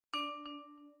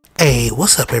Hey,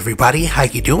 what's up everybody? How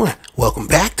you doing? Welcome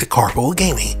back to Karpo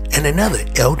Gaming and another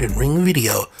Elden Ring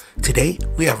video. Today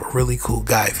we have a really cool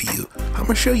guide for you. I'm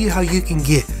gonna show you how you can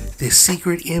get this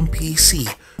secret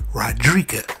NPC,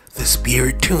 Rodericka The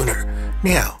Spitit Tuner.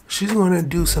 Now, she's gonna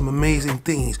do some amazing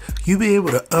things. You'll be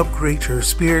able to upgrade your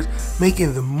spirits,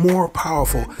 making them more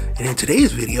powerful. And in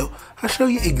today's video, I'll show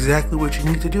you exactly what you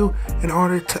need to do in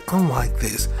order to unlock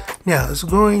this. Now, it's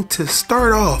going to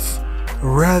start off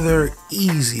rather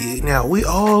easy. Now we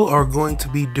all are going to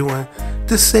be doing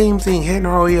the same thing, heading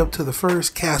our way up to the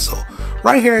first castle.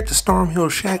 Right here at the Stormhill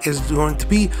Shack is going to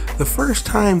be the first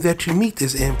time that you meet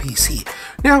this NPC.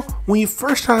 Now when you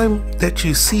first time that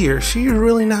you see her, she's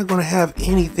really not going to have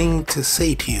anything to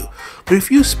say to you, but if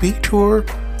you speak to her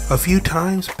a few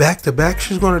times back to back,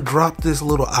 she's going to drop this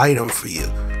little item for you.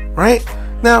 Right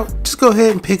now, just go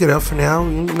ahead and pick it up for now.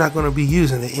 You're not going to be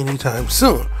using it anytime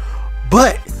soon,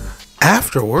 but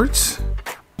afterwards,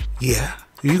 yeah,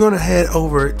 you're gonna head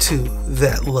over to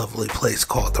that lovely place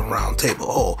called the Round Table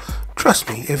Hole. Trust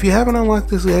me, if you haven't unlocked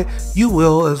this yet, you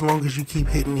will, as long as you keep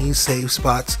hitting these save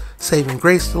spots. Saving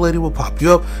grace, the lady will pop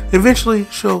you up. Eventually,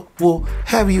 will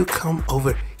have you come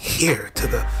over here to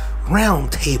the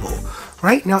Round Table.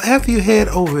 Right now, after you head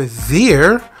over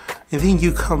there, and then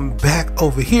you come back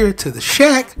over here to the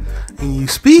shack and you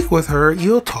speak with her,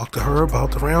 you'll talk to her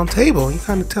about the round table. And you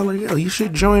kind of tell her, yo, you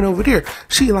should join over there.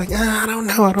 She like, I don't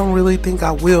know. I don't really think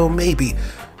I will, maybe.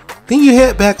 Then you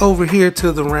head back over here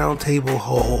to the Round Table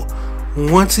Hole.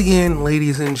 Once again,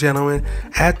 ladies and gentlemen,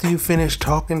 after you finish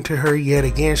talking to her yet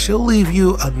again, she'll leave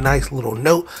you a nice little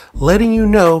note letting you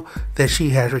know that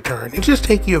she has returned. It just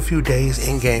takes you a few days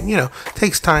in game. You know, it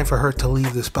takes time for her to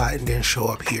leave the spot and then show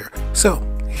up here. So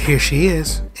here she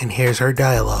is, and here's her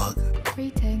dialogue.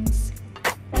 Greetings.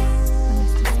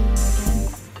 Nice to see you again.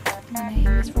 My name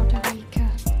is Rodericka.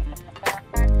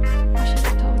 I should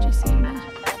have told you sooner.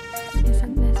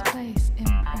 Isn't this place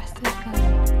impressive though?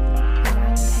 The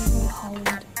Round Table Hold,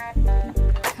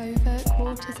 covert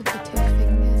quarters of the Two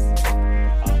Fingers,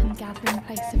 and gathering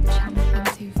place of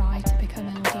champions who vie to become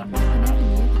Elden. I never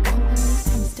knew you got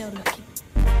those. I'm still looking.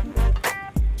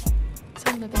 It's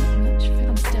all a bit much, but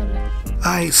I'm still looking.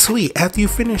 Alright, sweet. After you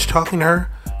finish talking to her,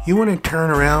 you want to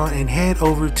turn around and head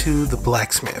over to the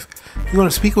blacksmith. You're going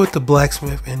to speak with the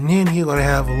blacksmith, and then you're going to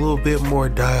have a little bit more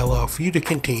dialogue for you to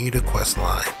continue the quest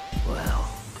line. Well,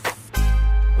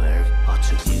 where I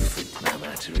took you for no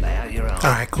matter how you're on.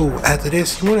 Alright, cool. After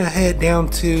this, you want to head down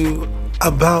to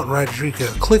About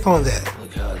Rodericka. Click on that. The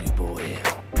girly boy here.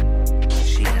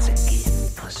 She has a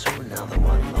gift. I saw another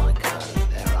one like her.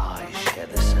 Their eyes share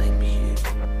the same hue.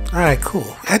 Alright,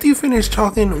 cool. After you finish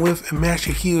talking with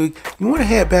Master Hugh, you want to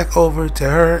head back over to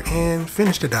her and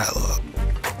finish the dialogue.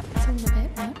 It's all a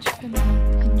bit much for me.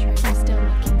 I'm still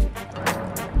looking.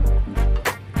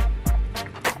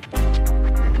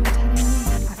 You're telling me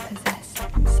I possess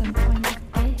some kind of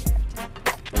gift?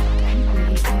 I don't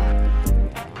really care.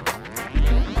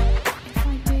 But if I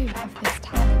do have this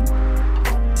talent,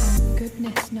 and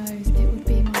goodness knows it would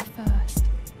be my first,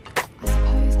 I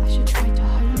suppose I should try to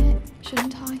hone it,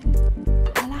 shouldn't I?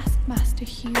 I'll ask Master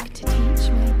Hugh to teach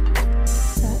me.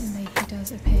 Certainly he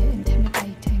does appear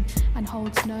intimidating and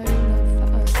holds no love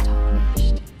for us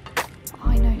tarnished.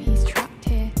 I know he's trapped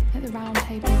here at the Round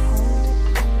Table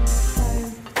Hold, so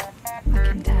I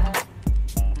can tell.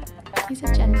 He's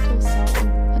a gentle soul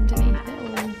underneath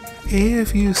it all.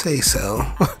 If you say so.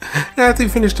 After you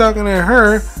finish talking to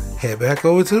her, head back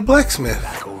over to the blacksmith.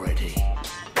 Back already.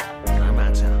 No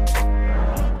matter.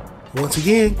 Once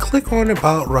again, click on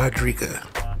About Rodericka.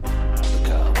 The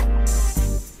girl.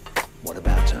 What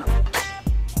about her?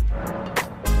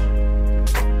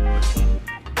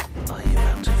 Are you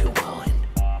out of your mind?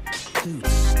 Who'd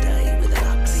stay with an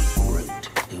ugly brute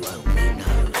who only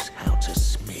knows how to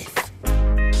smith?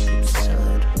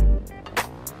 Absurd.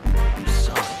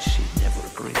 Besides, she'd never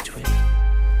agree to him.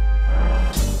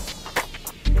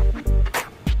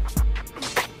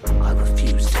 I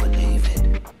refuse to believe it.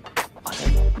 I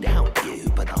don't doubt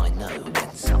you, but I know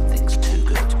when something's too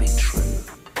good to be true.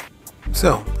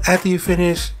 So, after you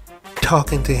finish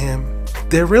talking to him,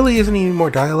 there really isn't any more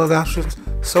dialogue options,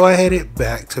 so I headed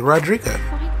back to Rodericka.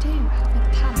 If I do have the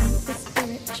talent, the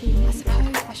spirit gene, I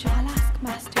suppose I should. I'll ask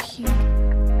Master Hugh.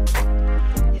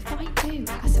 If I do,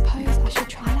 I suppose I should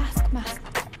try and ask Master.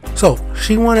 So,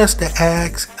 she wants us to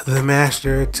ask the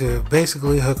master to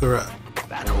basically hook her up.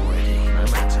 Back already, no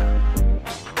matter.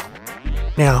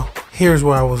 Now, here's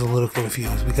where I was a little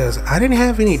confused, because I didn't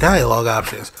have any dialogue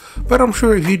options, but I'm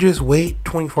sure if you just wait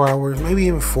 24 hours, maybe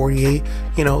even 48,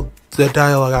 you know, the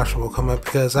dialogue option will come up,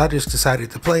 because I just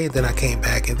decided to play it, then I came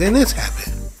back, and then this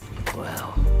happened.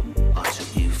 Well, I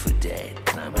took you for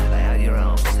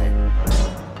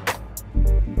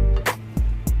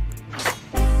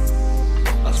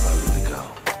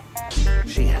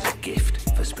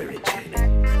spirit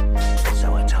tuning,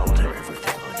 so I told her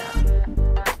everything I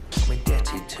know. I'm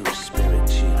indebted to a spirit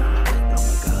tuner not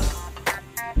long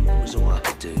ago. It was all I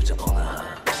could do to honour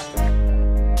her.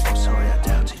 I'm sorry I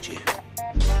doubted you.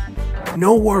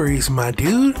 No worries, my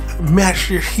dude.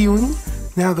 Master Hewing.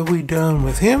 Now that we're done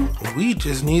with him, we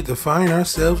just need to find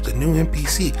ourselves the new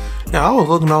NPC. Now, I was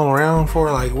looking all around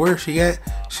for like where she at.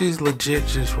 She's legit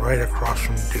just right across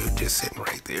from the dude, just sitting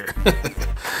right there.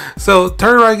 So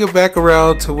turn right, get back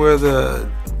around to where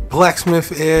the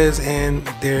blacksmith is, and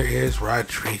there is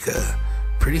Rodericka.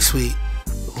 Pretty sweet.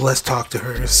 Let's talk to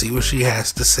her and see what she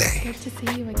has to say. Good to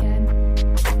see you again.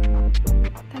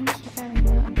 Thank you very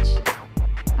much.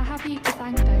 I have you to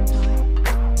thank, don't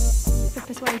I? For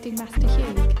persuading Master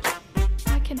Hugh.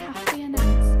 I can happily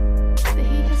announce that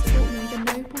he has taught me the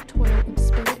noble toil of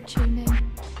spirit tuning.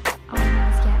 I am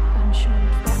as yet unsure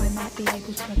of what I might be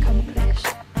able to accomplish,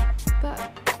 but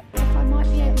if I might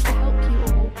be able to help you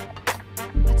all,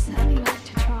 I'd certainly like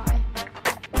to try.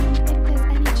 And if there's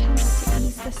any chance to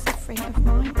ease the suffering of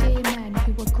my dear men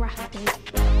who were grafted,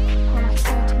 well, I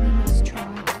certainly must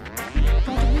try.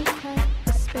 Rodericka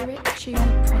The Spitit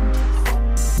Tuner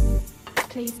apprentice.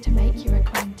 Pleased to make your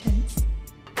acquaintance.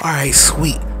 Alright,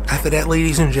 sweet. After that,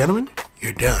 ladies and gentlemen,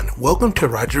 you're done. Welcome to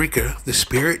Rodericka The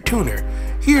Spitit Tuner.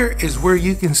 Here is where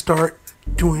you can start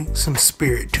doing some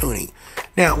spirit tuning.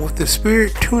 Now, with the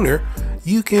Spirit Tuner,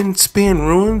 you can spin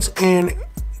runes and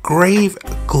grave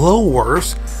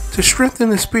glowworms to strengthen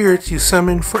the spirits you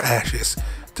summon for ashes.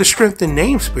 To strengthen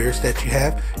name spirits that you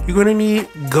have, you're going to need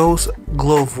ghost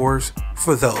glowworms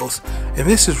for those. And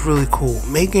this is really cool,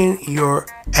 making your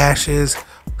ashes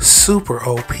super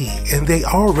OP, and they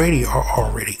already are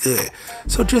already good.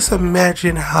 So just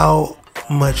imagine how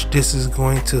much this is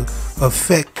going to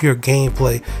affect your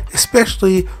gameplay,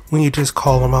 especially when you just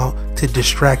call them out to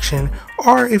distraction,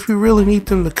 or if you really need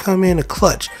them to come in a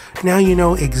clutch. Now you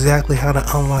know exactly how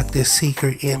to unlock this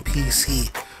secret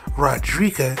NPC,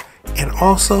 Rodericka, and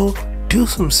also do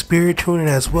some spirit tuning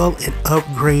as well and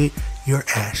upgrade your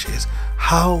ashes.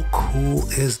 How cool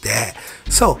is that?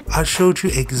 So I showed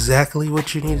you exactly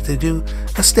what you needed to do,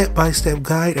 a step-by-step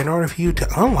guide in order for you to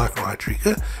unlock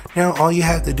Rodericka. Now all you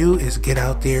have to do is get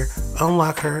out there,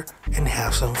 unlock her, and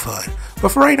have some fun. But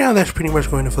for right now, that's pretty much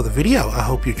going to for the video. I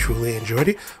hope you truly enjoyed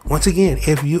it. Once again,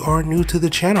 if you are new to the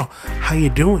channel, how you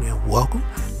doing and welcome.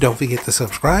 Don't forget to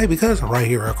subscribe, because right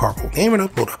here at Karpo Gaming,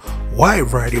 upload a wide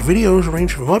variety of videos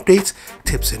ranging from updates,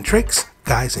 tips and tricks,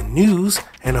 guides and news,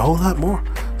 and a whole lot more.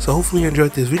 So hopefully you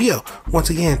enjoyed this video. Once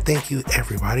again, thank you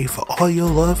everybody for all your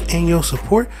love and your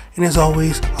support, and as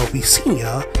always, I'll be seeing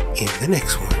y'all in the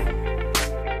next one.